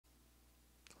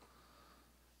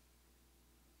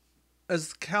As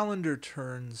the calendar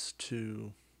turns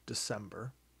to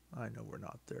December, I know we're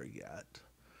not there yet.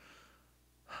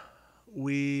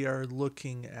 We are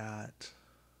looking at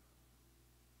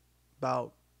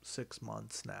about 6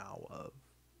 months now of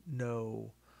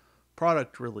no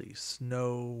product release,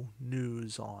 no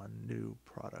news on new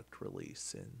product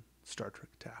release in Star Trek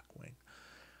Attack Wing.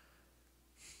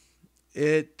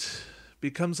 It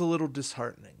becomes a little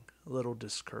disheartening, a little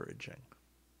discouraging.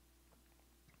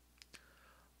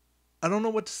 I don't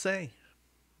know what to say.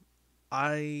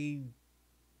 I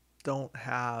don't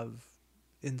have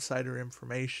insider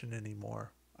information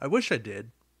anymore. I wish I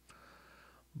did,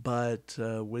 but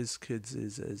WizKids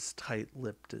is as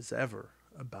tight-lipped as ever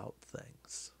about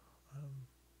things.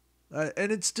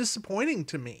 And it's disappointing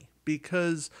to me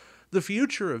because the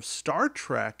future of Star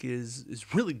Trek is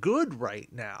really good right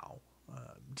now.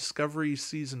 Discovery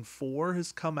season 4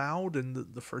 has come out, and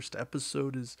the first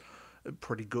episode is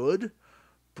pretty good.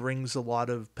 Brings a lot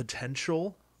of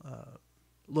potential.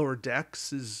 Lower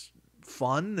Decks is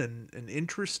fun and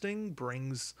interesting.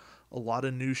 Brings a lot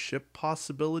of new ship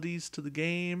possibilities to the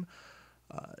game.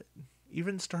 Uh,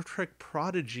 Even Star Trek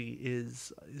Prodigy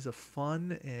is a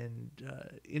fun and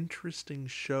interesting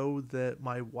show that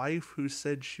my wife, who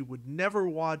said she would never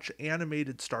watch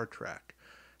animated Star Trek,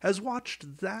 has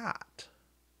watched that.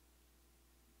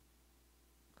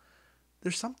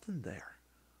 There's something there.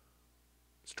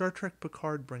 Star Trek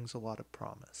Picard brings a lot of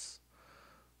promise.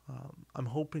 I'm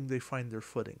hoping they find their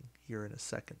footing here in a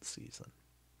second season.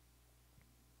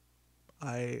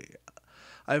 I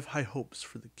I have high hopes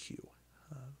for the queue.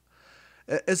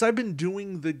 As I've been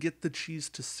doing the Get the Cheese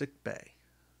to Sick Bay,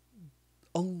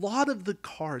 a lot of the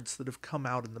cards that have come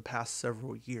out in the past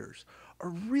several years are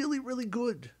really, really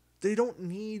good. They don't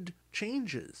need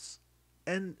changes.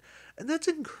 And and that's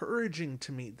encouraging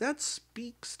to me. That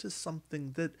speaks to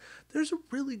something that there's a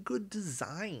really good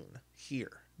design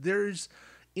here. There's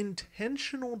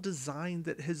intentional design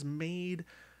that has made,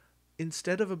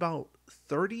 instead of about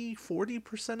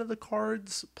 30-40% of the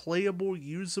cards playable,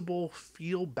 usable,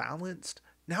 feel balanced,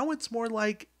 now it's more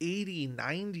like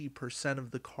 80-90%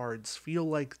 of the cards feel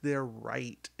like they're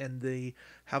right and they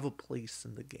have a place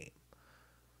in the game.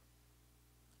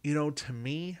 To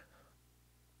me,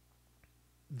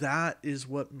 that is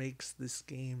what makes this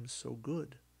game so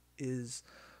good, is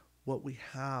what we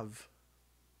have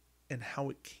and how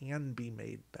it can be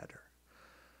made better.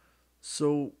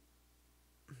 So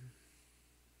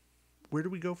where do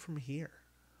we go from here?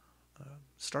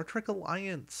 Star Trek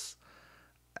Alliance,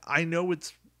 I know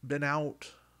it's been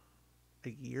out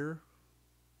a year,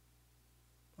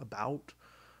 about,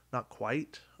 not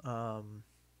quite.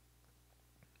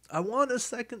 I want a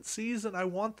second season. I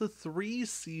want the 3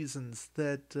 seasons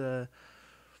that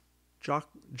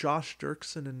Josh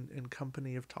Dirksen and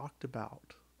company have talked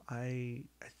about. I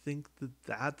think that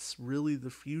that's really the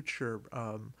future.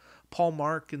 Paul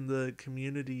Mark in the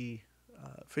community,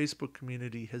 Facebook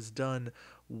community, has done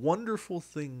wonderful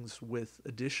things with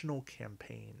additional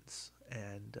campaigns,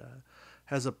 and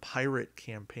has a pirate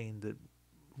campaign that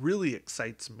really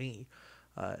excites me.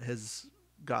 Has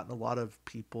gotten a lot of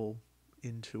people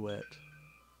into it,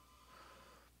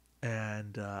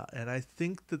 and I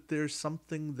think that there's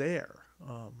something there.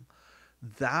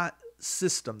 That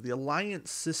system, the Alliance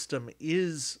system,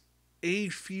 is a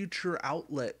future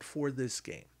outlet for this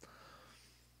game.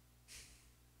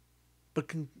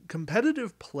 But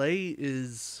competitive play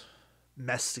is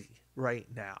messy right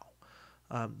now.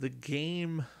 The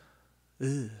game,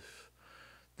 ugh,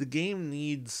 the game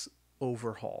needs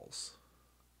overhauls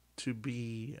to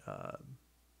be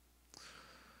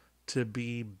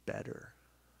better,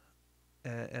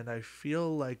 and I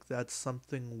feel like that's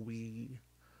something we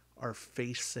are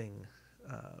facing,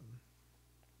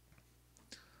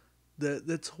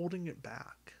 that's holding it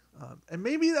back. And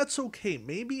maybe that's okay.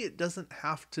 Maybe it doesn't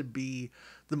have to be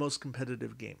the most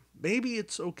competitive game. Maybe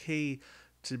it's okay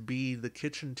to be the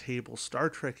kitchen table Star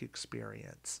Trek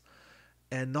experience.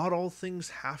 And not all things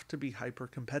have to be hyper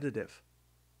competitive.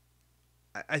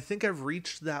 I think I've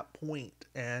reached that point,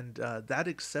 and that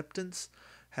acceptance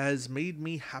has made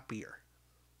me happier.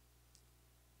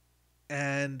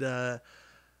 And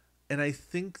I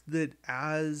think that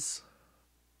as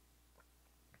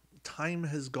time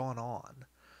has gone on,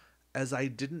 as I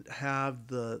didn't have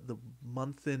the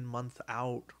month in, month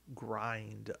out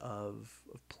grind of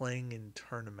playing in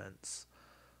tournaments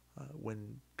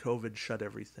when COVID shut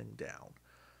everything down,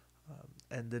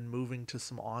 and then moving to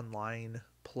some online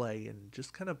play and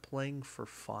just kind of playing for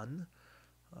fun,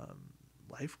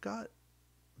 life got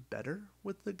better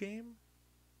with the game.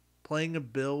 Playing a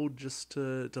build just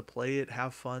to play it,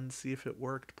 have fun, see if it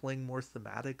worked, playing more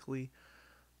thematically.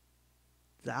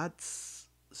 that's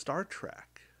Star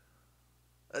Trek.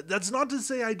 That's not to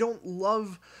say I don't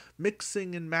love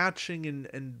mixing and matching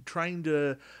and trying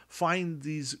to find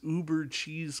these uber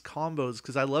cheese combos,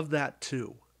 because I love that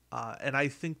too. And I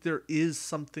think there is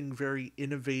something very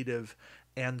innovative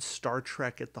and Star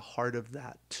Trek at the heart of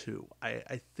that too.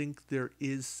 I think there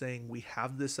is saying we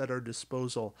have this at our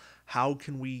disposal. How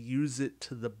can we use it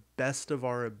to the best of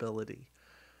our ability?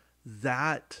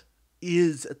 That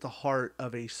is at the heart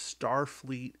of a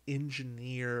Starfleet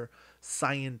engineer,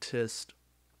 scientist,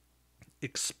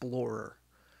 explorer.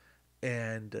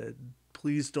 And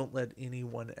please don't let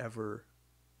anyone ever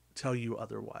tell you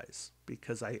otherwise,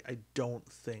 because I don't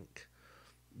think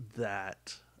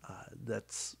that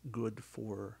that's good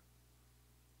for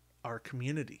our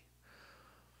community.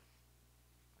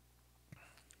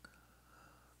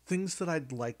 Things that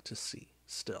I'd like to see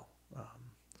still.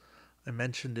 I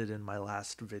mentioned it in my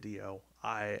last video.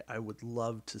 I would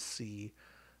love to see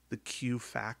the Q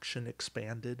faction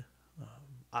expanded.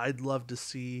 I'd love to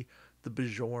see the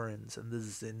Bajorans and the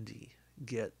Zindi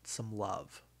get some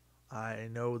love. I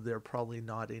know they're probably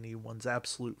not anyone's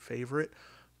absolute favorite,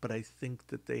 but I think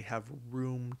that they have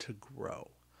room to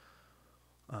grow.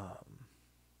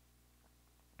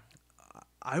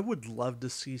 I would love to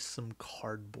see some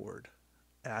cardboard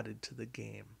added to the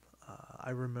game. I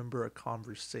remember a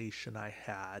conversation I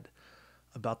had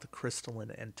about the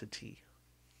crystalline entity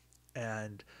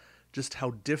and just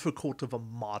how difficult of a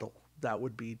model that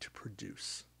would be to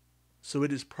produce. So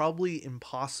it is probably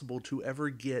impossible to ever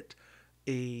get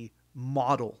a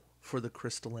model for the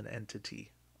crystalline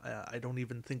entity. I don't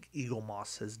even think Eagle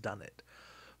Moss has done it.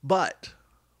 But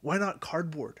why not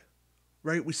cardboard?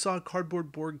 Right? We saw a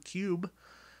cardboard Borg cube.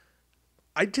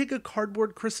 I'd take a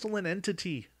cardboard crystalline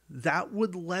entity. That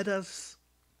would let us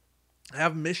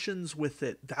have missions with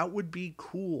it. That would be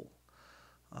cool.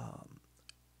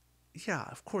 Yeah,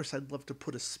 of course, I'd love to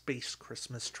put a space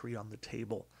Christmas tree on the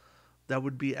table. That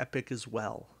would be epic as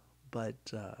well.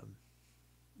 But,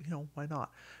 why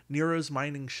not? Nero's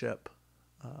mining ship.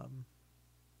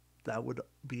 That would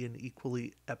be an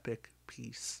equally epic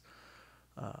piece.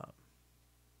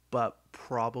 But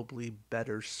probably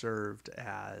better served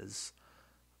as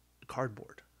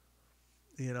cardboard.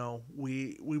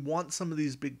 We want some of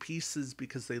these big pieces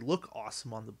because they look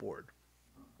awesome on the board.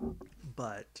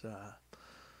 But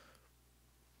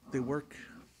they work.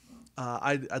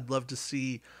 I'd love to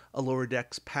see a Lower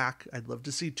Decks pack. I'd love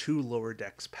to see 2 Lower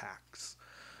Decks packs.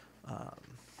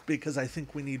 Because I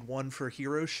think we need one for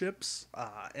hero ships,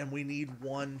 and we need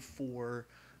one for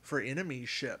enemy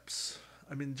ships.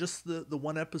 I mean, just the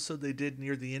one episode they did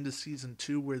near the end of season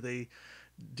 2 where they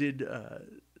did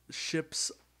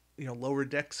ships, lower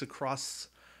decks across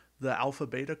the Alpha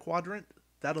Beta quadrant,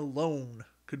 that alone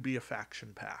could be a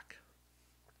faction pack.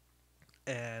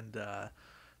 And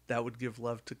that would give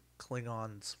love to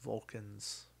Klingons,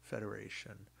 Vulcans,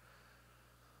 Federation,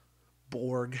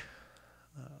 Borg.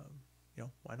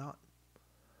 Why not?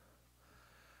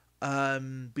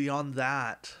 Beyond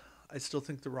that, I still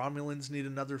think the Romulans need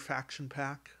another faction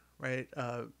pack, right?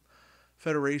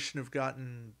 Federation have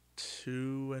gotten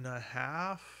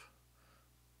 2.5,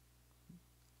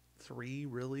 3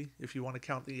 really, if you want to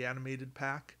count the animated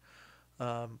pack,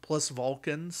 plus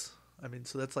Vulcans. I mean,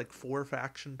 so that's like 4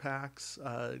 faction packs.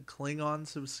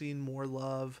 Klingons have seen more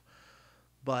love,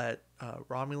 but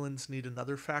Romulans need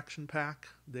another faction pack.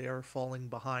 They are falling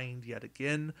behind yet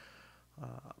again.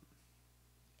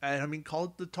 And I mean, call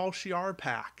it the Tal Shiar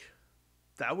pack.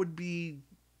 That would be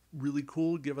really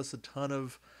cool. Give us a ton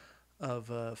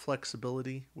of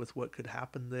flexibility with what could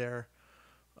happen there.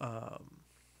 I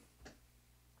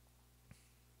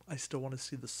still want to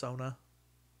see the Sona.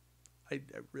 I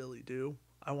really do.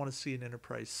 I want to see an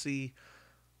Enterprise C.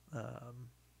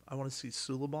 I want to see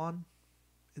Suliban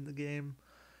in the game.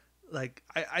 Like,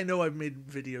 I know I've made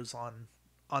videos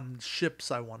on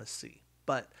ships I want to see,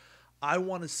 but I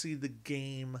want to see the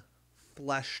game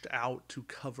fleshed out to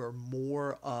cover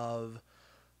more of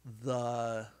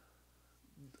the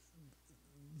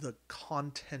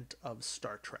content of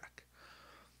Star Trek.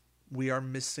 We are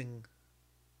missing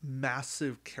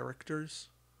massive characters.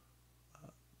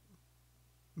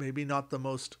 Maybe not the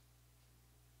most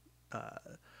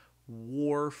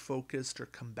war-focused or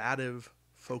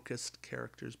combative-focused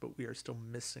characters, but we are still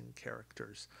missing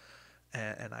characters.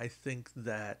 And I think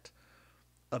that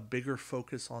a bigger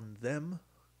focus on them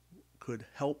could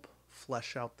help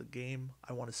flesh out the game.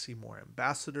 I want to see more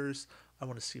ambassadors. I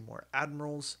want to see more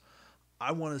admirals.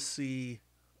 I want to see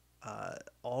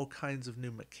all kinds of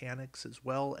new mechanics as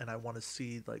well, and I want to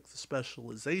see like the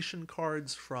specialization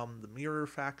cards from the Mirror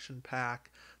faction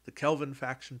pack, the Kelvin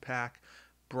faction pack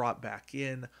brought back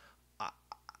in.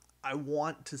 I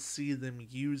want to see them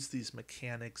use these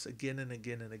mechanics again and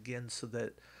again and again so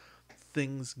that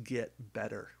things get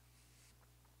better.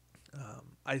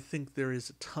 I think there is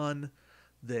a ton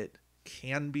that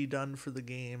can be done for the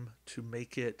game to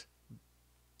make it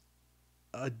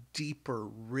a deeper,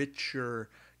 richer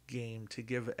game, to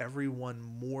give everyone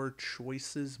more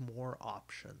choices, more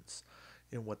options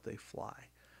in what they fly.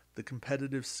 The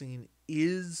competitive scene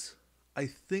is, I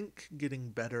think, getting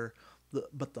better,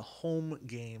 but the home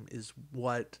game is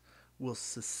what will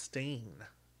sustain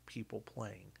people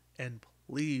playing. And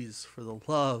please, for the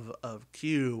love of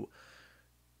Q,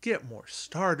 get more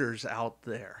starters out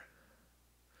there.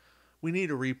 We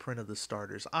need a reprint of the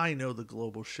starters. I know the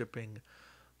global shipping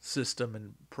system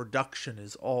and production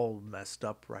is all messed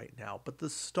up right now, but the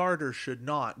starter should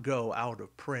not go out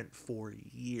of print for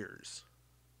years.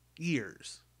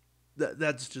 Years.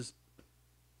 That's just,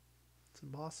 it's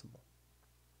impossible.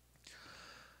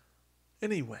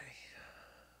 Anyway,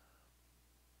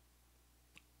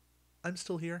 I'm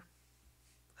still here.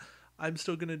 I'm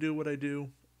still going to do what I do.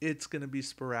 It's going to be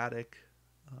sporadic,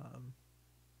 um,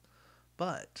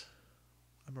 but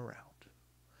I'm around.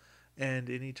 And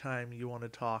anytime you want to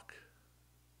talk,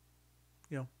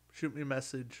 shoot me a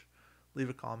message, leave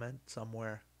a comment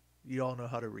somewhere. You all know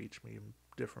how to reach me in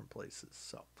different places.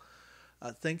 So,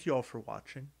 thank you all for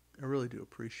watching. I really do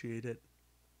appreciate it,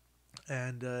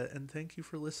 and thank you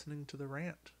for listening to the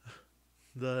rant,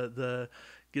 the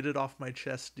get it off my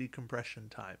chest decompression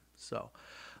time. So,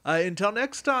 until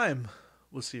next time,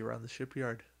 we'll see you around the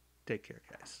shipyard. Take care,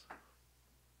 guys.